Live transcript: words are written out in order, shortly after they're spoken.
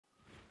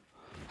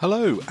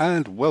Hello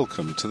and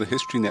welcome to the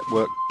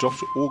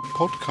HistoryNetwork.org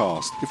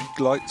podcast. If you'd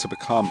like to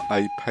become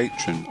a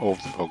patron of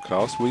the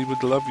podcast, we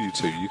would love you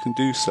to. You can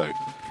do so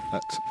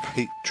at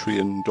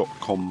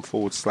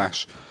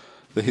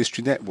patreon.com/the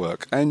History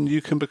Network, and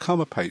you can become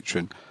a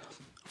patron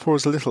for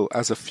as little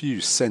as a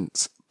few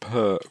cents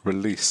per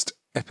released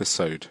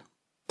episode.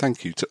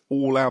 Thank you to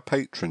all our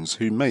patrons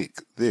who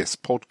make this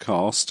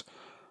podcast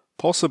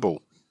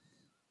possible.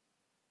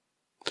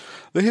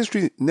 The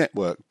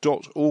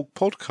HistoryNetwork.org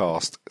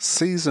podcast,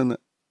 Season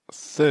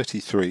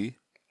 33,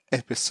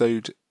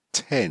 Episode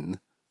 10,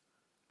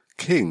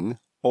 King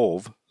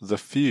of the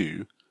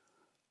Few,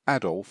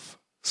 Adolph,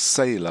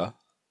 Sailor,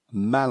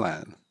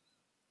 Malan.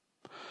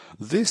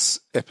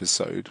 This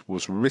episode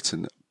was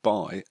written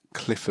by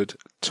Clifford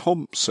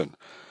Thompson.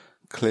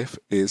 Cliff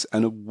is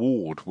an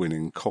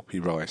award-winning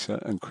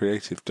copywriter and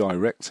creative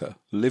director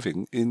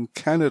living in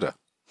Canada.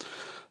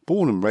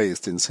 Born and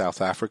raised in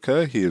South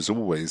Africa, he has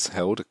always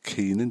held a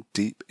keen and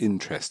deep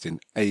interest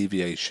in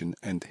aviation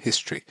and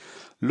history,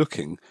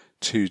 looking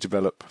to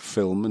develop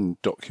film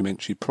and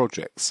documentary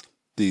projects.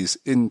 These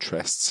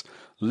interests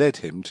led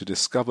him to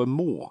discover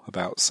more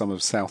about some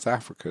of South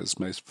Africa's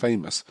most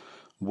famous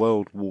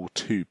World War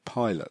II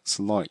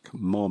pilots like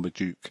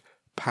Marmaduke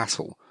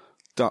Patel,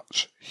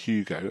 Dutch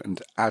Hugo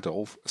and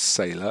Adolph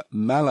Sailor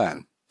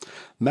Malan.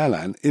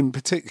 Malan in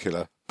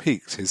particular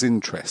piqued his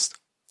interest.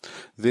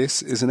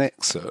 This is an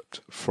excerpt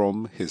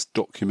from his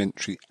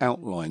documentary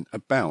outline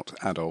about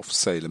Adolph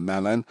Sailor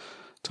Malan,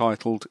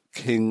 titled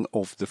King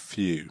of the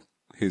Few.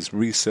 His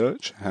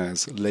research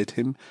has led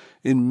him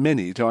in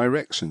many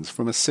directions,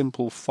 from a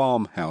simple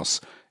farmhouse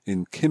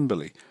in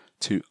Kimberley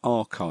to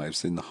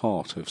archives in the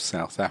heart of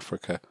South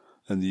Africa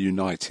and the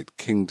United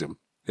Kingdom.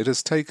 It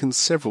has taken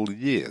several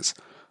years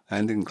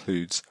and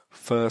includes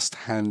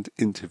first-hand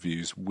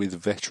interviews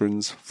with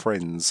veterans,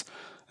 friends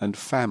and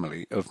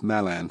family of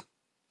Malan.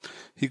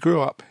 He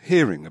grew up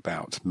hearing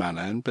about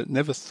Malan, but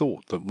never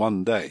thought that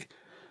one day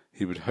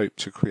he would hope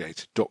to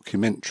create a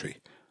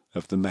documentary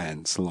of the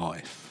man's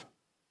life.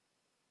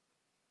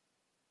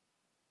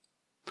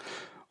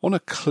 On a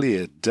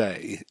clear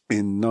day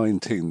in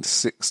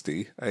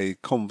 1960, a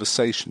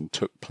conversation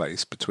took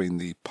place between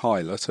the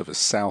pilot of a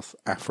South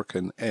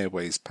African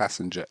Airways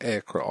passenger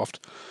aircraft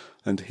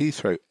and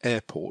Heathrow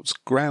Airport's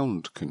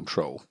ground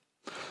control.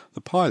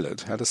 The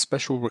pilot had a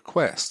special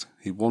request.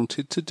 He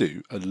wanted to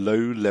do a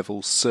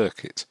low-level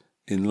circuit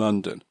in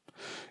London.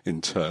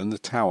 In turn, the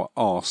tower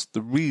asked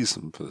the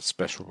reason for the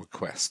special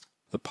request.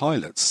 The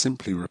pilot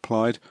simply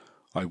replied,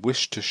 "I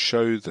wish to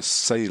show the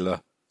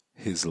sailor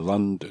his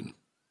London."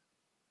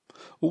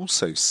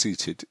 Also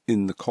seated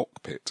in the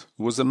cockpit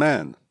was a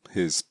man.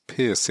 His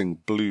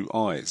piercing blue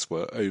eyes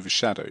were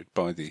overshadowed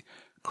by the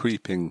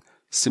creeping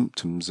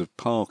symptoms of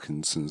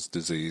Parkinson's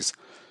disease.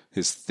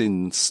 His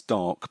thin,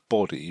 stark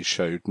body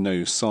showed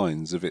no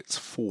signs of its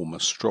former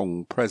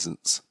strong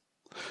presence.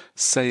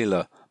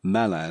 Sailor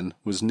Malan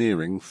was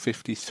nearing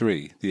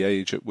 53, the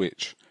age at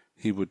which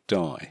he would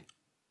die.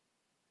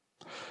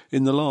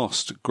 In the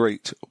last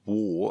great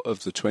war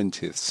of the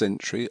 20th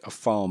century, a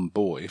farm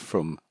boy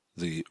from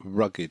the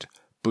rugged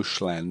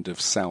bushland of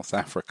South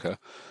Africa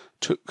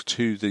took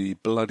to the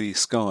bloody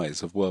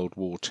skies of World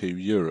War II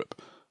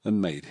Europe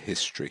and made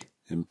history,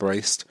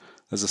 embraced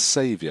as a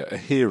saviour, a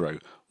hero,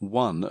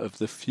 one of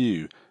the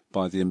few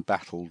by the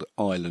embattled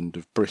island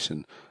of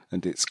Britain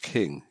and its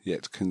king,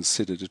 yet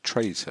considered a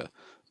traitor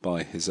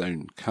by his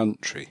own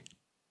country.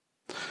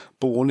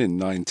 Born in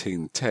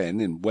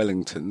 1910 in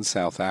Wellington,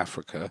 South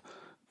Africa,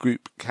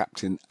 Group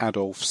Captain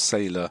Adolph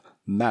Sailor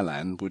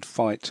Malan would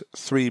fight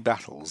 3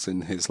 battles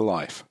in his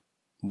life.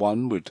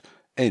 One would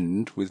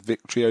end with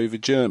victory over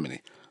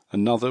Germany.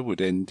 Another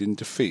would end in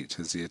defeat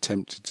as he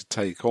attempted to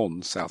take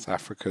on South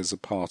Africa's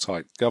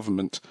apartheid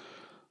government.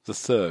 The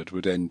third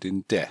would end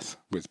in death,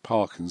 with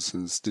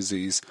Parkinson's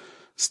disease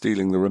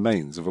stealing the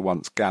remains of a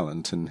once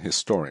gallant and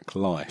historic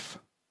life.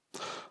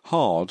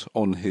 Hard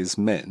on his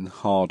men,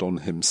 hard on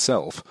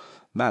himself,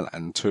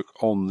 Malan took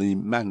on the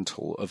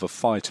mantle of a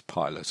fighter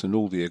pilot and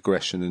all the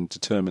aggression and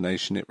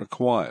determination it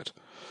required.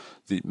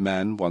 The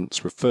man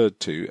once referred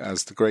to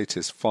as the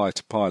greatest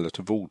fighter pilot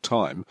of all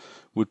time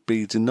would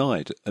be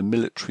denied a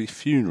military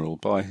funeral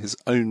by his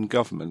own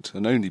government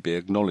and only be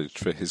acknowledged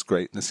for his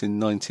greatness in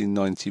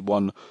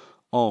 1991,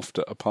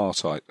 after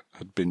apartheid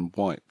had been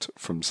wiped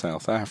from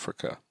South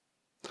Africa.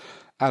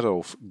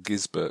 Adolph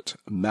Gisbert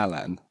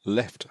Malan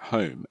left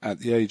home at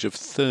the age of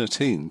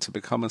 13 to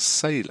become a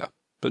sailor,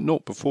 but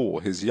not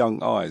before his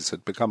young eyes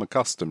had become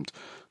accustomed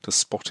to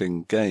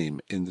spotting game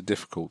in the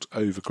difficult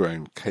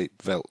overgrown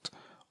Cape Veld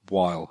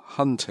while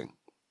hunting.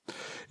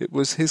 It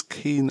was his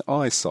keen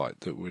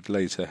eyesight that would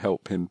later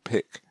help him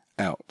pick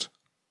out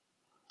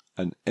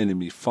an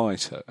enemy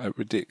fighter at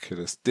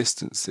ridiculous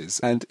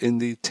distances and in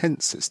the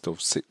tensest of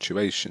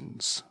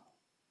situations.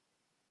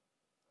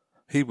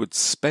 He would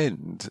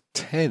spend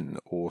 10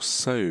 or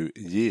so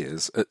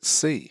years at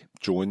sea,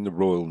 join the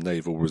Royal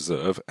Naval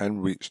Reserve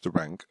and reach the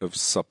rank of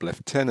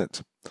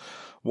sub-lieutenant.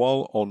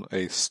 While on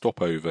a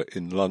stopover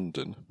in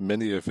London,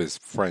 many of his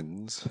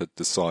friends had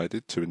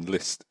decided to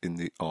enlist in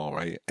the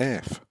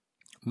RAF.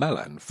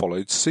 Malan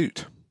followed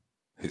suit.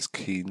 His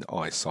keen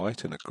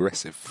eyesight and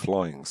aggressive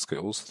flying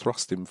skills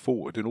thrust him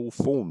forward in all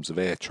forms of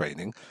air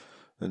training,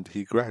 and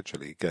he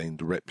gradually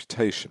gained a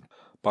reputation.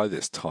 By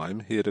this time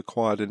he had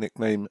acquired a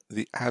nickname,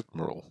 the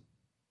Admiral.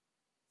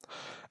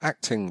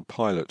 Acting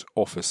Pilot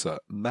Officer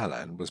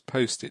Malan was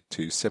posted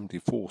to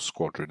 74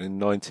 Squadron in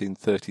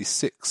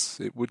 1936.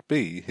 It would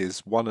be his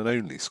one and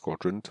only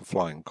squadron to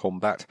fly in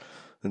combat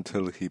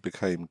until he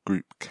became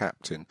Group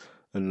Captain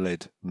and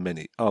led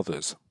many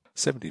others.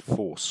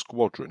 74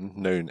 Squadron,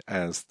 known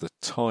as the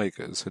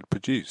Tigers, had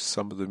produced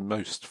some of the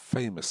most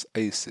famous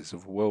aces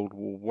of World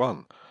War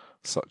I,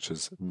 such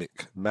as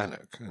Mick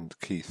Mannock and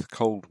Keith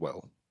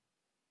Coldwell.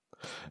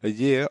 A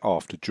year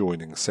after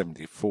joining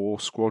 74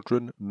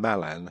 Squadron,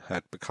 Malan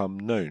had become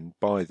known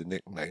by the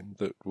nickname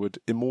that would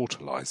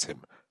immortalise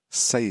him,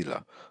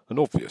 Sailor, an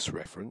obvious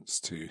reference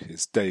to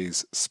his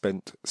days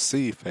spent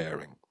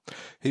seafaring.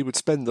 He would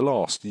spend the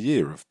last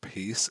year of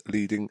peace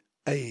leading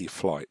a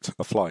flight.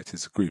 A flight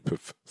is a group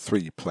of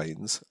 3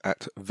 planes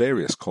at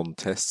various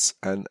contests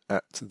and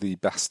at the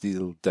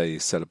Bastille Day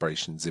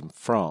celebrations in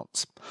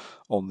France.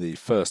 On the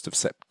 1st of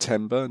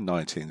September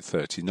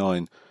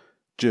 1939,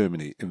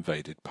 Germany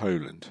invaded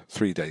Poland.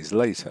 3 days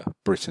later,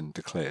 Britain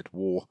declared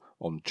war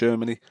on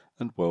Germany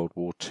and World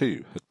War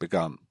II had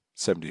begun.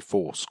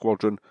 74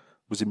 Squadron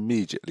was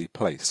immediately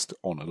placed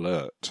on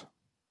alert.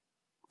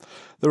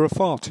 There are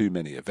far too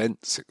many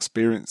events,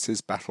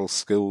 experiences, battle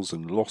skills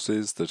and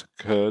losses that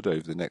occurred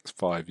over the next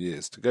 5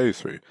 years to go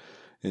through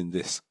in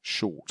this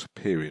short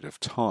period of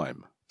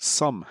time.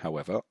 Some,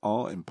 however,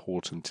 are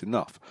important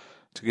enough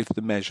to give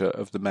the measure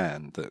of the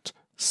man that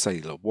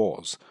Sailor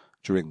was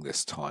during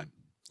this time.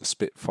 The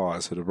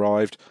Spitfires had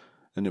arrived,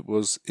 and it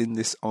was in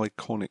this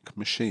iconic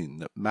machine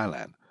that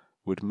Malan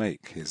would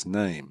make his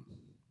name.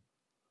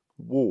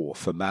 War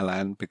for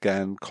Malan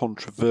began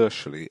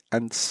controversially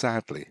and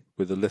sadly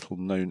with a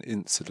little-known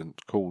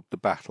incident called the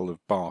Battle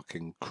of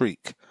Barking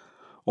Creek.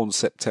 On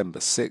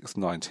September 6,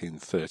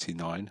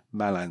 1939,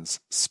 Malan's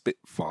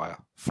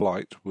Spitfire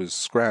flight was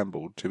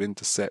scrambled to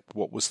intercept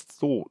what was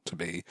thought to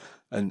be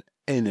an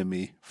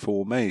enemy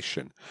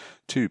formation.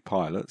 2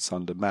 pilots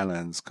under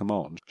Malan's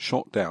command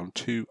shot down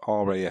 2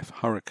 RAF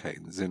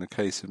Hurricanes in a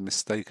case of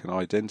mistaken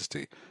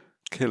identity,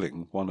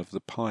 killing one of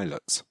the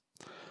pilots.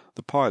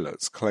 The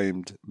pilots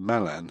claimed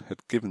Malan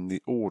had given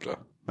the order.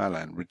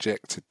 Malan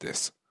rejected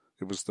this.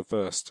 It was the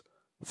first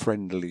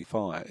friendly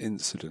fire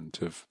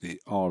incident of the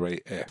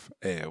RAF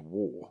air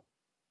war.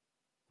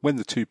 When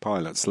the 2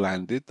 pilots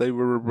landed, they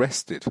were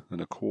arrested and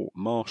a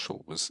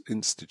court-martial was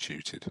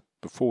instituted.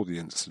 Before the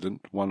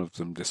incident, one of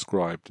them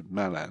described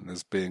Malan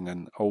as being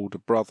an older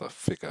brother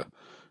figure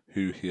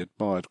who he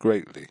admired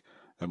greatly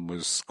and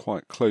was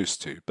quite close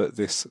to, but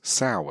this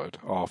soured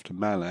after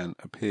Malan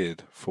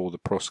appeared for the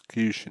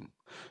prosecution.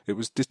 It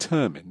was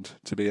determined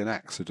to be an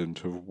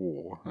accident of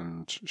war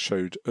and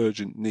showed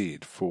urgent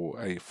need for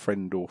a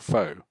friend or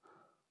foe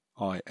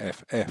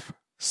IFF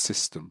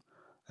system,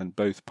 and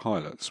both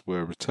pilots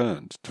were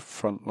returned to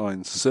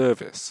frontline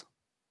service.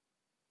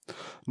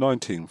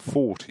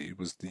 1940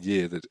 was the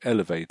year that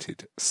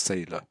elevated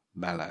Sailor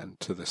Malan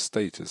to the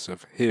status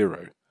of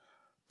hero.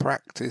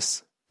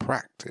 Practice,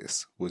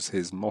 practice was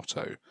his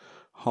motto,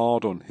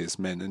 hard on his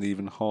men and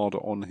even harder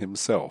on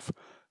himself.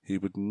 He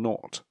would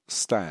not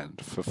stand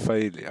for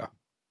failure.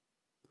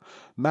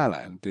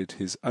 Malan did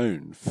his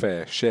own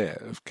fair share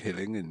of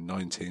killing in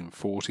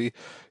 1940.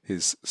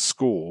 His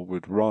score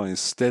would rise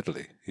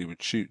steadily. He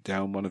would shoot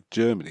down one of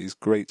Germany's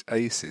great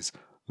aces,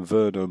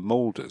 Werner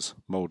Mulders.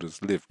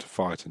 Mulders lived to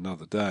fight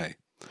another day.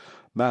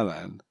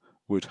 Malan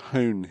would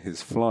hone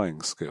his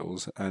flying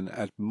skills and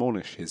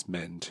admonish his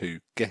men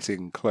to get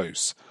in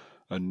close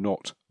and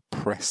not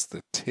press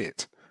the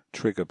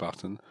trigger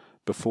button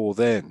before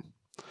then.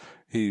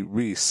 He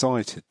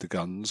re-sighted the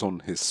guns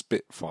on his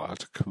Spitfire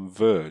to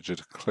converge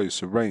at a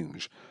closer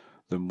range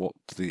than what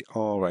the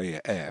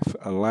RAF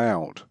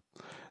allowed.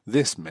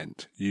 This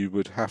meant you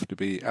would have to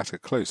be at a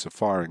closer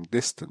firing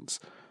distance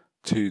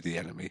to the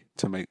enemy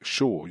to make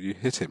sure you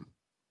hit him.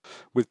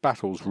 With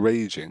battles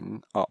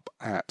raging up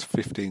at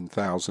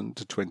 15,000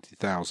 to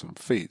 20,000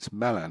 feet,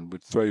 Malan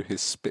would throw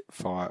his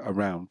Spitfire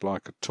around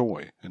like a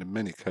toy and in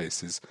many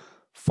cases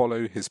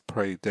follow his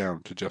prey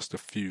down to just a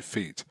few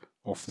feet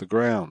off the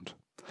ground.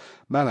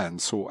 Malan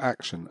saw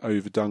action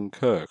over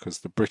Dunkirk as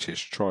the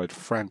British tried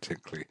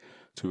frantically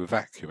to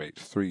evacuate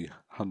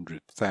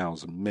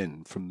 300,000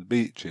 men from the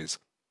beaches.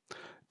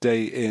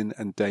 Day in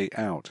and day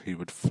out he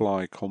would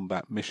fly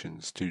combat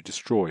missions to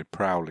destroy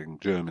prowling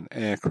German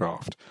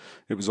aircraft.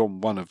 It was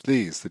on one of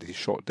these that he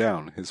shot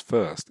down his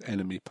first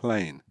enemy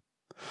plane.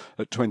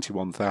 At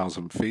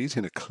 21,000 feet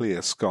in a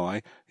clear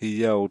sky he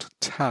yelled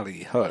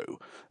 "Tally-ho"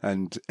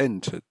 and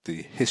entered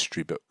the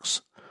history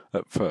books.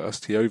 At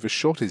first he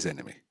overshot his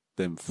enemy,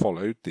 then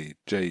followed the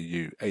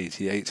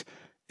Ju-88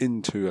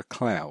 into a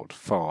cloud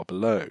far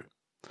below.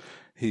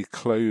 He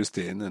closed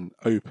in and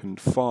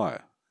opened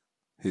fire.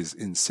 his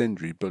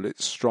incendiary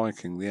bullets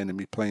striking the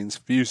enemy plane's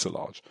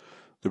fuselage.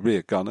 The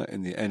rear gunner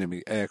in the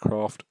enemy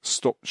aircraft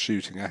stopped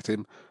shooting at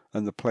him,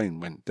 and the plane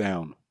went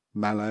down.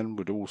 Malan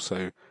would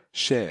also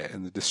share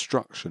in the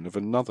destruction of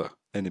another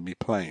enemy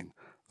plane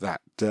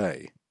that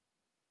day.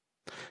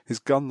 His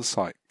gun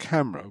sight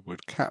camera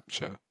would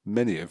capture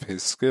many of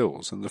his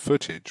skills, and the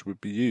footage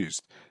would be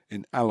used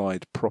in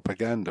Allied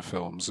propaganda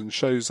films and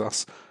shows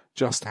us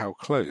just how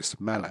close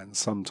Malan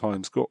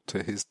sometimes got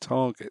to his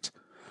target.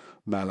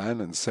 Malan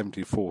and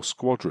 74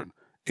 Squadron,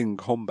 in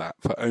combat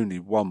for only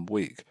 1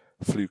 week,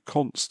 flew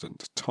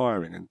constant,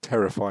 tiring and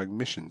terrifying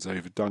missions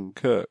over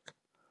Dunkirk.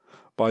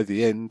 By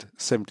the end,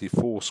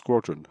 74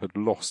 Squadron had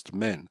lost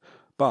men,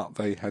 but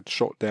they had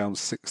shot down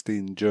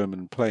 16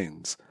 German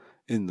planes.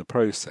 In the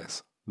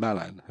process,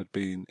 Malan had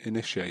been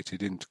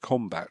initiated into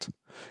combat.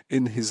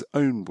 In his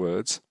own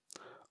words,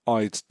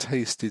 "I'd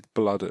tasted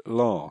blood at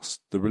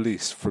last. The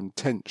release from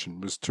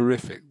tension was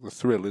terrific, the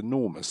thrill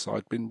enormous.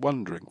 I'd been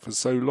wondering for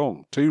so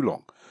long, too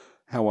long,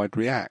 how I'd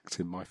react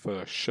in my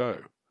first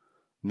show.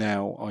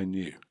 Now I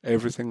knew.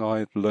 Everything I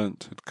had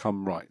learnt had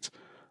come right.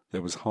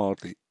 There was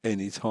hardly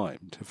any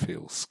time to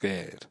feel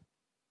scared."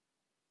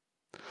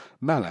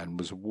 Malan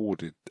was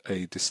awarded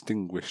a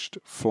Distinguished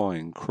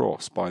Flying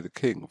Cross by the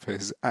King for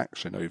his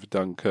action over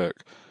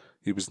Dunkirk.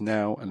 He was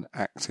now an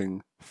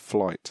acting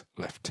flight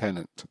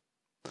lieutenant.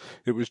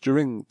 It was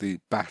during the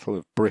Battle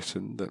of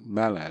Britain that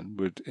Malan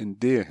would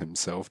endear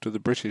himself to the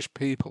British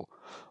people.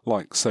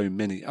 Like so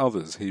many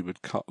others, he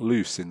would cut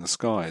loose in the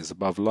skies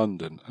above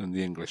London and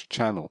the English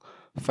Channel,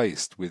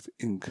 faced with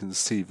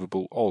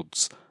inconceivable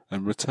odds,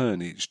 and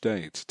return each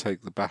day to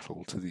take the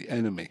battle to the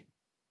enemy.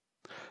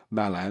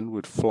 Malan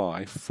would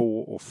fly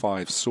 4 or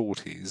 5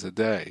 sorties a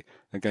day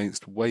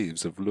against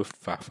waves of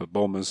Luftwaffe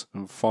bombers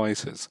and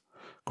fighters,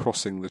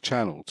 crossing the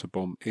Channel to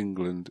bomb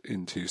England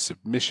into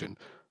submission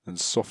and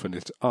soften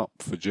it up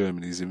for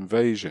Germany's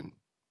invasion.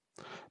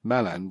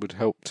 Malan would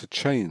help to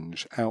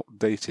change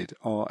outdated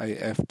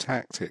RAF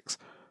tactics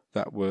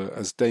that were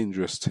as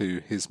dangerous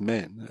to his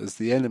men as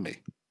the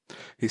enemy.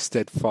 He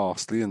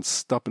steadfastly and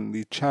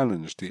stubbornly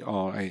challenged the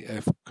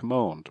RAF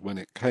command when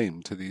it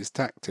came to these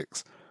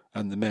tactics,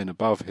 and the men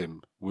above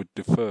him would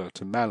defer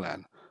to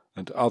Malan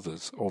and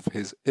others of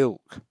his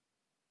ilk.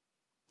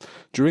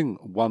 During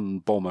one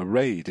bomber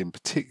raid in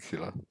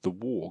particular, the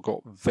war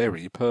got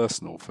very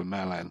personal for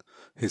Malan.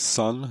 His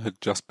son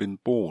had just been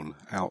born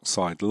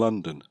outside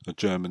London. A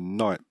German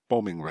night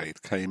bombing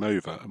raid came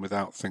over, and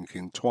without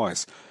thinking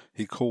twice,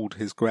 he called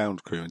his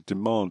ground crew and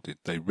demanded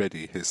they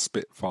ready his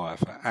Spitfire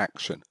for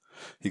action.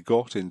 He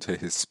got into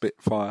his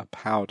Spitfire,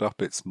 powered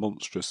up its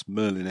monstrous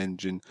Merlin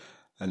engine,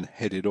 and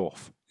headed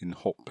off in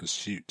hot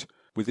pursuit.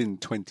 Within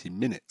 20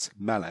 minutes,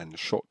 Malan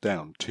shot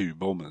down 2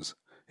 bombers.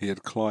 He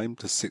had climbed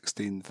to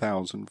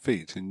 16,000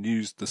 feet and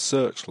used the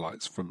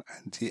searchlights from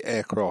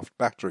anti-aircraft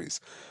batteries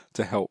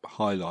to help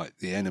highlight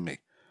the enemy.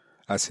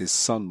 As his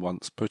son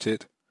once put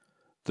it,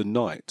 "The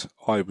night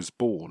I was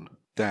born,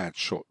 Dad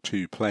shot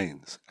 2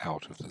 planes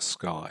out of the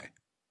sky."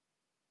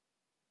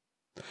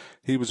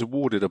 He was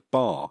awarded a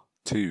bar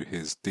to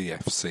his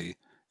DFC,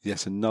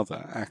 yet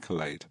another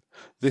accolade.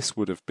 This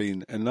would have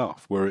been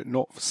enough were it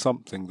not for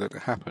something that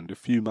happened a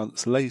few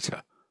months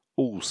later,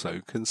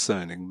 also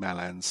concerning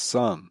Malan's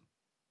son.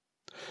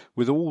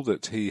 With all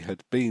that he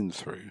had been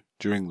through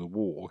during the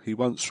war, he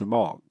once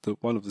remarked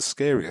that one of the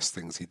scariest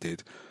things he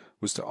did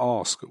was to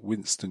ask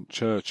Winston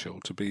Churchill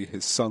to be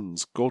his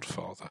son's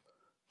godfather.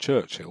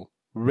 Churchill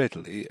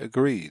readily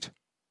agreed.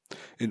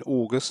 In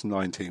August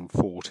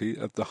 1940,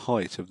 at the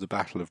height of the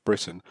Battle of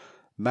Britain,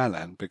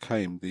 Malan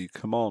became the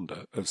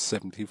commander of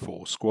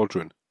 74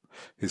 Squadron.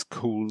 His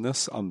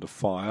coolness under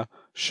fire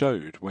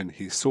showed when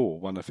he saw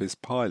one of his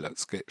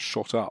pilots get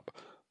shot up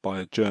by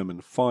a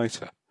German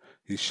fighter.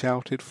 He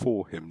shouted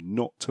for him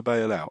not to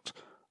bail out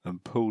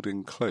and pulled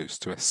in close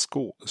to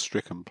escort the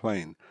stricken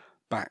plane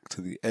back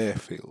to the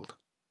airfield.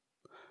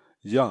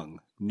 Young,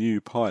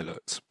 new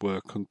pilots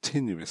were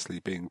continuously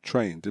being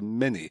trained, and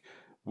many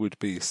would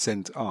be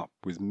sent up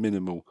with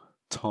minimal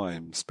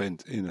time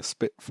spent in a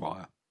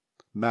Spitfire.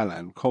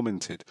 Malan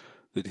commented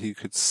that he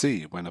could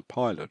see when a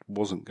pilot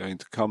wasn't going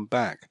to come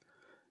back.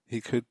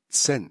 He could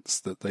sense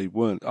that they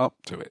weren't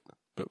up to it,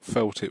 but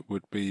felt it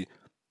would be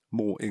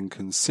more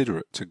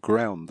inconsiderate to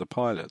ground the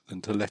pilot than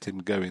to let him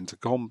go into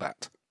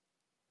combat.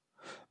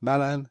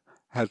 Malan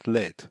had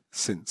led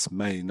since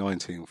May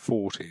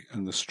 1940,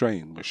 and the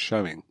strain was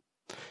showing.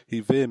 He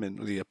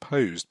vehemently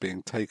opposed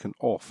being taken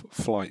off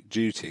flight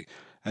duty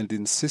and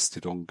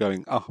insisted on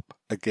going up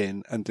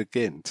again and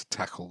again to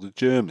tackle the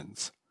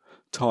Germans.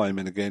 Time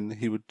and again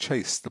he would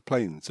chase the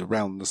planes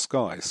around the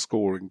sky,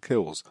 scoring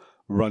kills,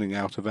 running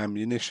out of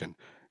ammunition,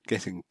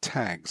 getting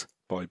tagged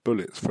by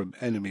bullets from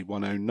enemy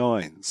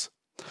 109s.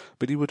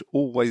 But he would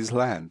always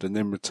land and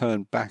then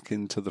return back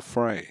into the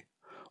fray.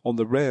 On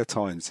the rare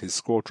times his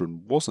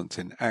squadron wasn't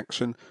in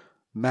action,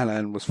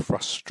 Malan was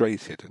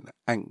frustrated and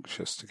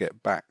anxious to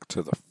get back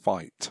to the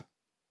fight.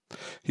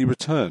 He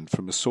returned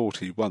from a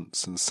sortie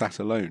once and sat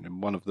alone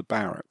in one of the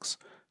barracks.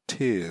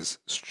 Tears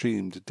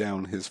streamed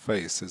down his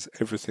face as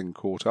everything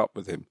caught up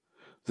with him.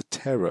 the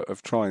terror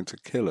of trying to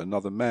kill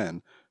another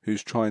man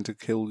who's trying to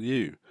kill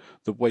you,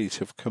 the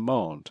weight of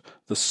command,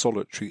 the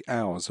solitary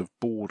hours of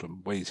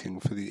boredom waiting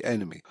for the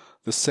enemy,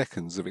 the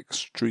seconds of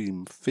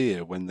extreme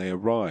fear when they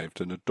arrived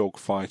and a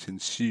dogfight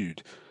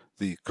ensued,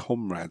 the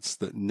comrades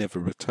that never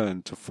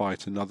returned to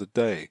fight another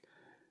day.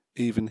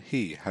 Even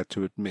he had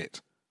to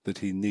admit that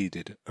he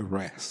needed a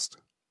rest.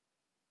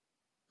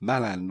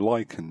 Malan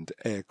likened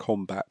air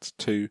combat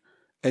to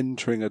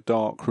entering a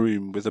dark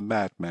room with a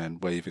madman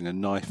waving a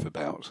knife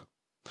about.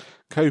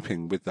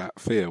 Coping with that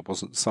fear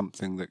wasn't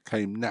something that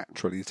came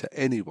naturally to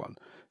anyone.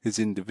 His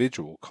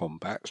individual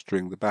combats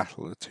during the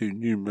battle are too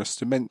numerous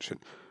to mention,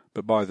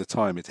 but by the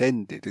time it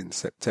ended in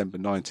September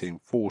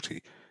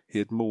 1940, he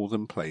had more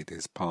than played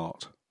his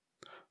part.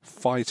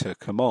 Fighter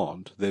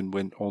Command then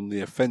went on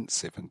the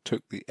offensive and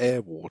took the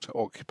air war to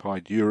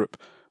occupied Europe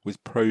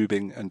with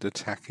probing and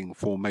attacking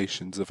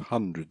formations of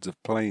hundreds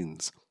of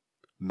planes.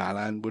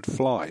 Malan would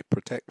fly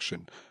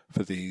protection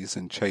for these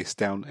and chase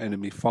down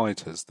enemy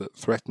fighters that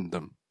threatened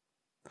them.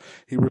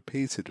 He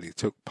repeatedly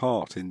took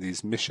part in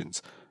these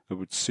missions and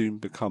would soon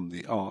become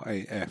the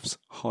RAF's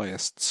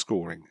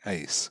highest-scoring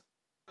ace.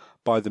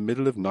 By the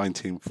middle of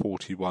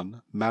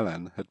 1941,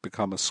 Malan had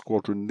become a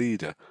squadron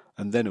leader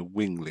and then a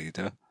wing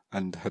leader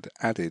and had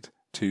added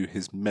to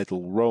his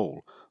medal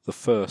roll the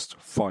first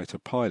fighter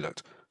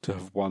pilot to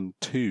have won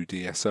 2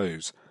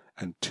 DSOs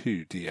and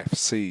 2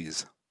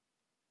 DFCs.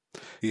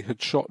 He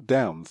had shot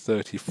down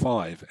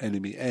 35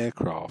 enemy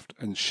aircraft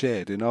and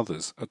shared in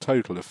others, a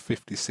total of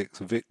 56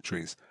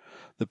 victories.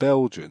 The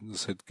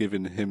Belgians had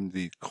given him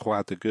the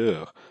Croix de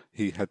Guerre.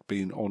 He had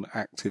been on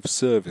active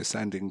service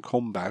and in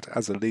combat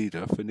as a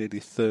leader for nearly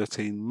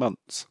 13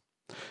 months.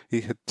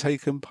 He had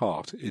taken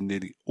part in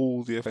nearly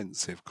all the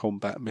offensive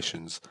combat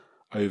missions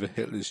over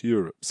Hitler's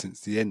Europe since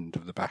the end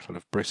of the Battle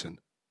of Britain.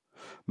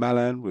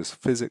 Malan was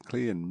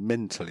physically and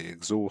mentally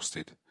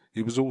exhausted.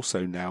 He was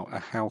also now a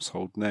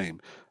household name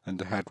and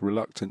had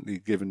reluctantly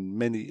given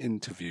many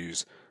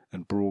interviews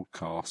and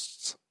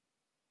broadcasts.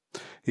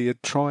 He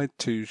had tried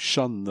to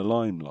shun the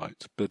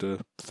limelight, but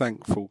a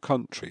thankful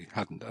country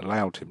hadn't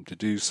allowed him to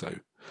do so.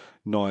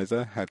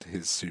 Neither had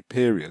his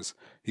superiors.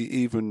 He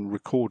even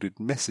recorded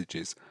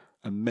messages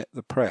and met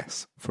the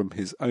press from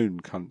his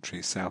own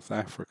country, South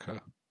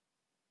Africa.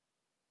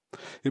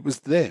 It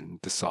was then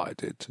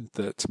decided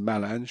that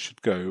Malan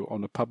should go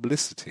on a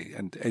publicity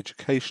and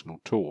educational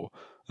tour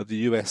of the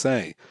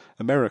USA.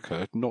 America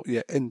had not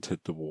yet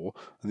entered the war,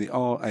 and the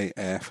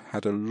RAF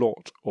had a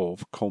lot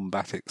of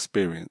combat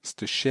experience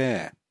to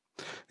share.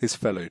 His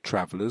fellow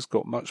travellers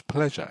got much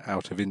pleasure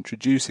out of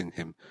introducing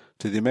him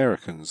to the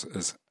Americans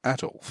as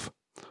Adolph.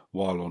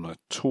 While on a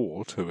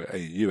tour to a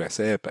US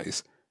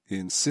airbase, he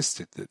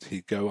insisted that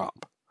he go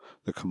up.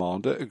 The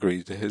commander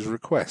agreed to his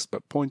request,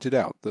 but pointed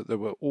out that there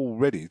were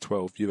already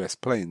 12 US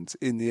planes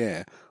in the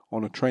air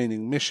on a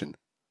training mission.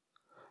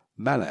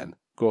 Malan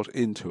got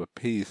into a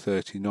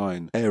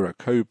P-39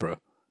 Airacobra,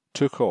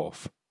 took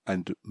off,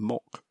 and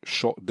mock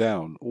shot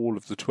down all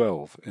of the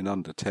 12 in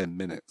under 10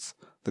 minutes.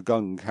 The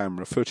gun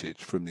camera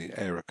footage from the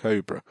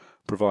Airacobra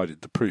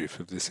provided the proof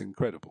of this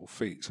incredible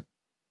feat.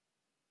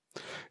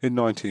 In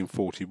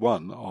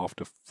 1941,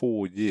 after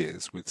 4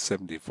 years with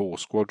 74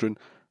 Squadron,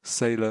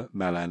 Sailor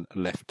Malan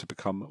left to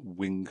become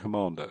wing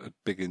commander at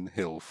Biggin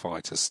Hill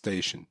Fighter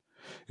Station.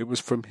 It was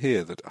from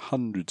here that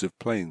hundreds of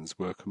planes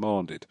were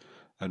commanded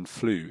and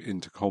flew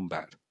into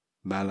combat.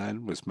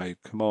 Malan was made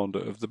commander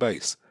of the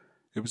base.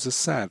 It was a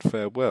sad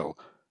farewell.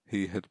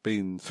 He had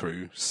been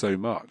through so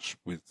much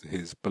with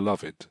his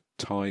beloved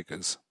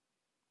Tigers.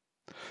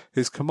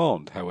 His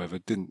command, however,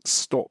 didn't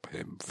stop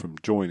him from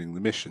joining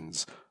the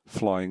missions,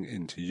 flying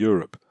into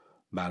Europe.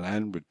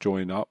 Malan would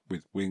join up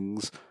with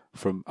wings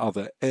from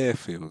other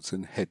airfields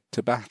and head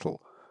to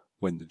battle.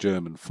 When the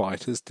German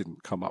fighters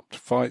didn't come up to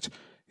fight,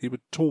 he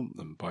would taunt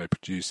them by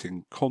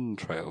producing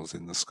contrails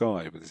in the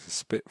sky with his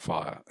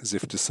Spitfire, as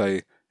if to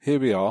say, "Here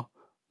we are,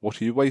 what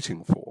are you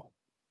waiting for?"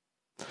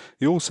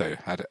 He also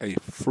had a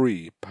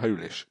free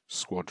Polish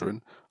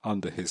squadron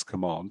under his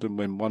command, and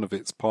when one of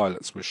its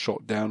pilots was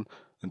shot down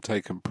and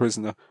taken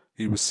prisoner,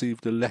 he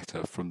received a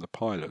letter from the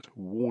pilot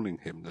warning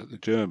him that the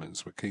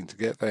Germans were keen to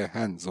get their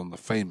hands on the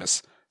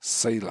famous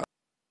sailor.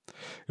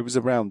 It was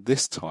around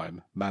this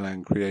time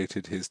Malan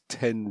created his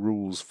 10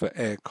 rules for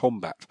air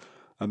combat,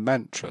 a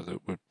mantra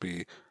that would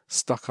be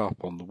stuck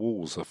up on the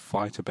walls of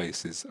fighter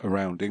bases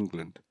around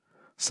England.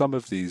 Some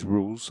of these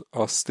rules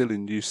are still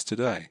in use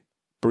today.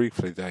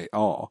 Briefly they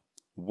are: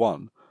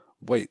 1.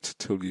 Wait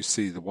till you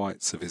see the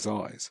whites of his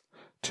eyes.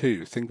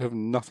 2. Think of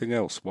nothing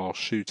else while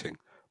shooting.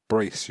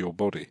 Brace your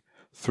body.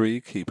 3.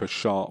 Keep a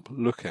sharp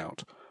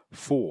lookout.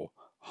 4.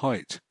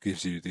 Height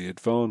gives you the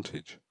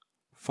advantage.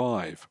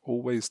 5.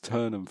 Always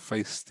turn and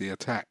face the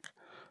attack.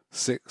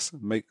 6.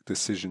 Make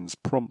decisions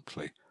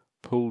promptly.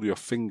 Pull your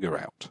finger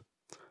out.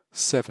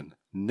 7.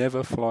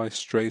 Never fly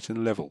straight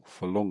and level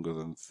for longer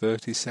than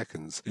 30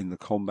 seconds in the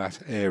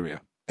combat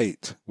area.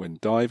 8. When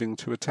diving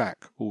to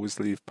attack, always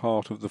leave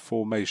part of the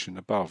formation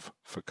above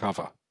for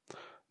cover.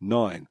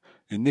 9.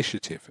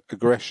 Initiative,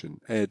 aggression,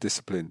 air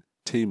discipline,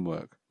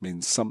 teamwork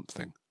means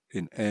something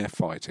in air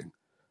fighting,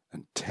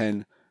 and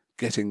 10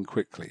 get in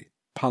quickly,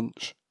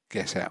 punch,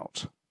 get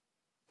out.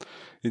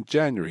 In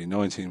January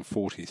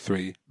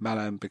 1943,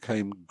 Malan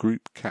became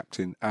Group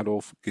Captain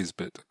Adolph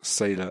Gisbert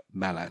Sailor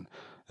Malan,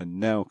 and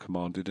now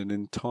commanded an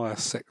entire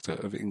sector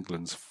of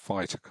England's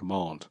fighter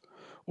command.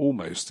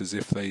 Almost as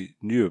if they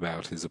knew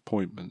about his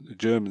appointment, the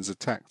Germans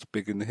attacked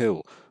Biggin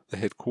Hill, the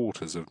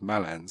headquarters of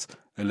Malan's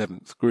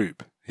 11th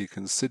Group. He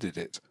considered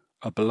it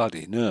a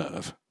bloody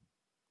nerve.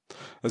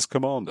 As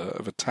commander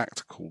of a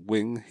tactical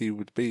wing, he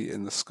would be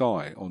in the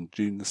sky on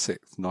June 6,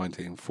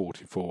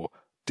 1944,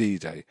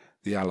 D-Day,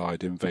 the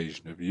Allied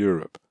invasion of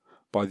Europe.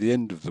 By the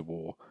end of the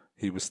war,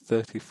 he was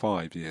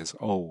 35 years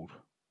old.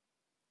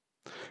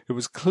 It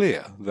was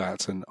clear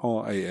that an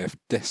RAF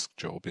desk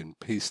job in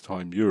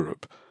peacetime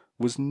Europe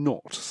was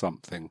not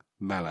something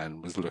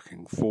Malan was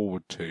looking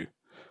forward to.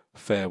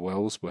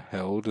 Farewells were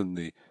held and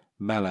the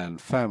Malan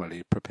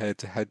family prepared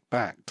to head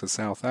back to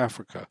South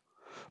Africa.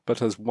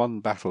 But as one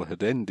battle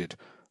had ended,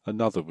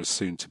 another was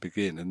soon to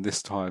begin, and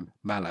this time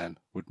Malan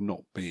would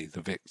not be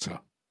the victor.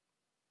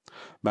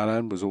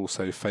 Malan was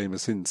also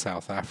famous in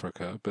South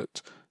Africa,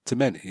 but to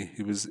many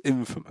he was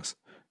infamous.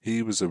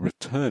 He was a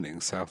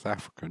returning South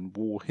African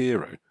war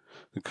hero.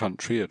 The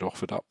country had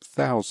offered up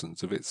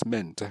thousands of its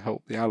men to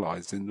help the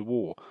Allies in the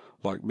war.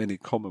 Like many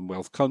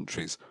Commonwealth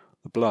countries,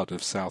 the blood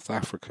of South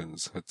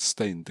Africans had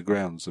stained the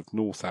grounds of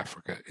North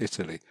Africa,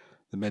 Italy,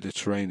 the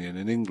Mediterranean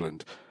and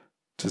England.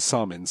 To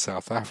some in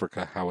South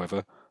Africa,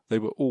 however, they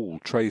were all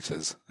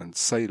traitors, and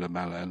Sailor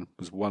Malan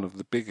was one of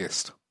the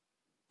biggest.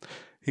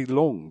 He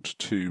longed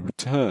to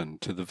return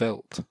to the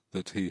veldt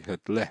that he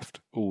had left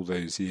all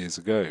those years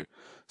ago,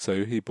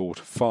 so he bought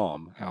a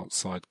farm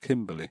outside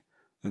Kimberley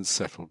and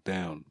settled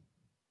down.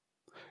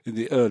 In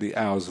the early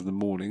hours of the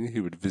morning he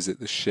would visit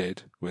the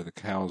shed where the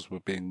cows were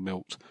being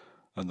milked,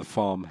 and the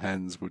farm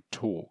hands would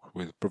talk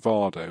with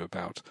bravado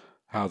about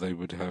how they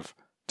would have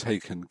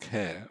taken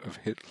care of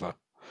Hitler.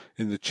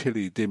 In the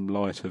chilly dim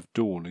light of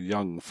dawn, a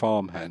young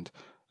farmhand,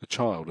 a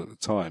child at the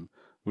time,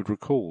 would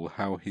recall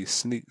how he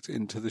sneaked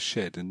into the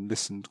shed and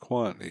listened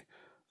quietly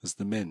as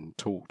the men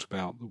talked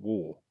about the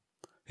war.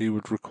 He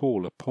would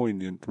recall a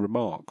poignant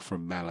remark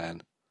from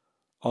Malan: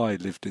 "I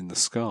lived in the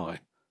sky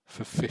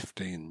for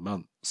 15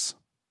 months."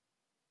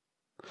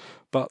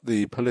 But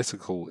the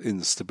political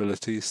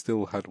instability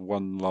still had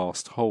one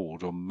last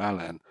hold on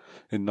Malan.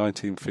 In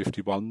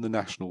 1951, the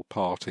National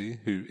Party,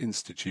 who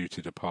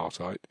instituted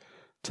apartheid,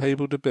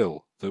 tabled a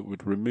bill that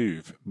would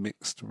remove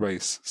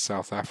mixed-race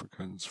South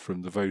Africans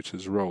from the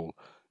voters' roll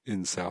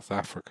in South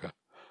Africa.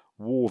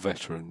 War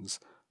veterans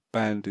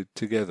banded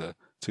together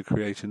to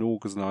create an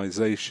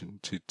organisation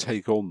to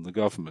take on the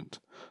government.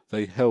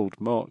 They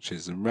held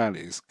marches and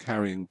rallies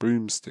carrying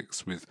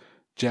broomsticks with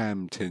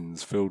jam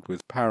tins filled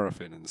with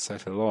paraffin and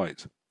set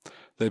alight.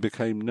 They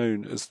became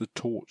known as the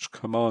Torch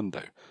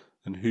Commando,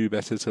 and who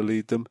better to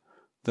lead them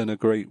than a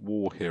great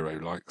war hero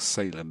like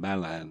Sailor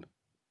Malan?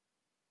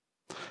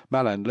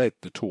 Malan led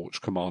the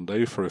Torch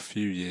Commando for a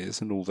few years,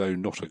 and although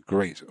not a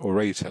great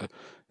orator,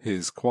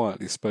 his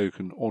quietly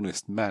spoken,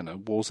 honest manner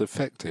was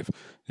effective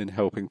in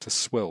helping to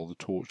swell the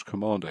Torch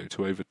Commando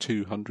to over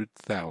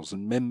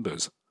 200,000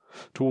 members.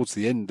 Towards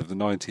the end of the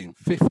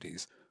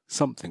 1950s,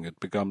 something had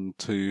begun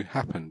to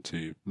happen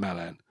to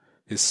Malan.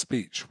 His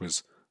speech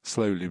was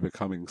slowly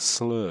becoming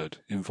slurred.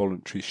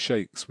 Involuntary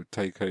shakes would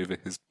take over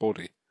his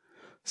body.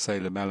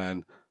 Sailor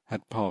Malan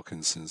had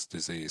Parkinson's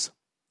disease.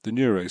 The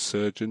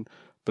neurosurgeon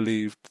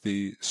believed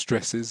the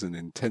stresses and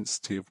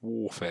intensity of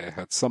warfare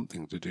had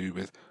something to do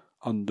with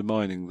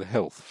undermining the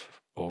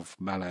health of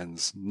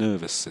Malan's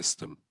nervous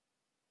system.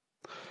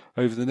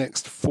 Over the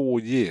next 4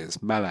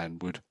 years, Malan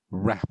would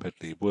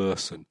rapidly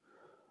worsen,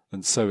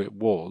 and so it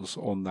was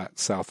on that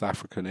South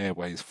African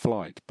Airways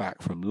flight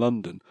back from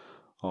London,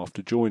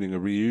 after joining a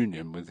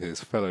reunion with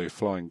his fellow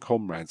flying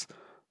comrades,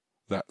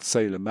 that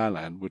Sailor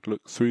Malan would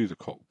look through the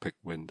cockpit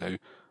window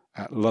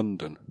at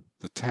London,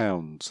 the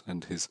towns,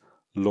 and his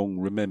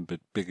long-remembered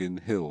Biggin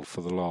Hill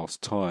for the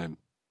last time.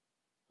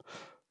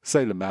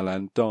 Sailor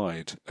Malan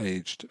died,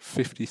 aged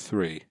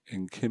 53,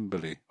 in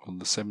Kimberley on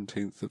the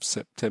 17th of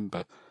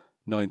September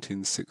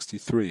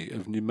 1963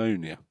 of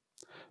pneumonia.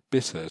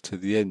 Bitter to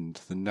the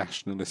end, the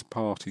Nationalist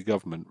Party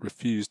government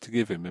refused to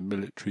give him a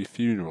military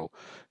funeral.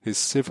 His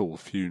civil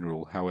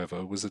funeral,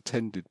 however, was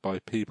attended by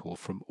people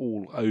from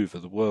all over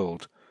the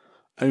world.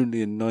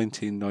 Only in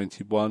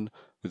 1991,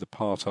 with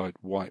apartheid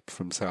wiped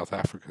from South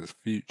Africa's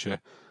future,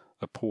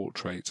 a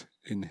portrait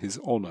in his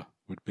honour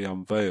would be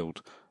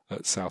unveiled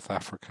at South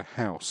Africa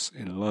House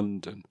in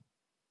London.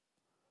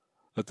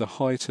 At the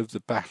height of the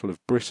Battle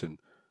of Britain,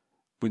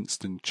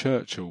 Winston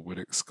Churchill would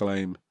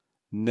exclaim,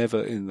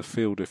 "Never in the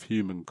field of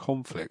human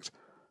conflict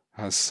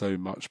has so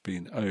much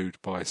been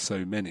owed by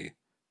so many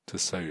to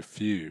so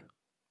few."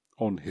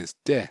 On his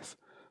death,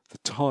 the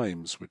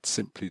Times would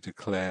simply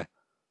declare,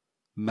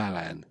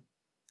 "Malan,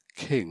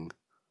 King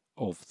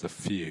of the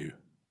Few."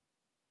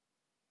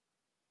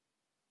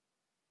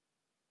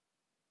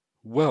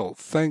 Well,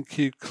 thank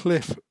you,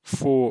 Cliff,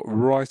 for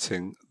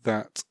writing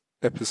that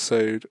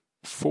episode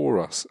for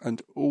us,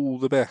 and all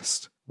the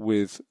best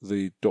with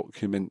the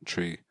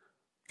documentary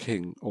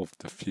King of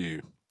the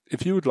Few.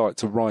 If you would like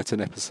to write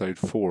an episode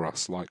for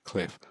us like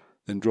Cliff,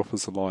 then drop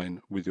us a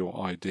line with your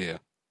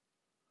idea.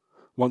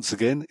 Once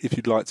again, if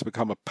you'd like to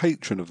become a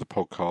patron of the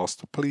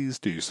podcast, please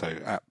do so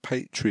at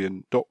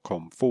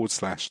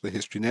patreon.com/The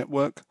History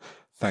Network.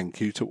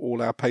 Thank you to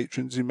all our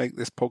patrons who make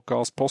this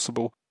podcast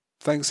possible.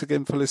 Thanks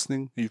again for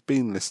listening. You've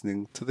been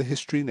listening to the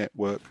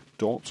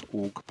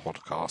HistoryNetwork.org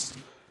podcast,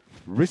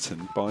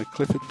 written by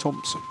Clifford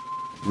Thompson,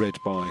 read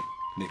by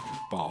Nick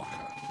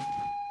Barker.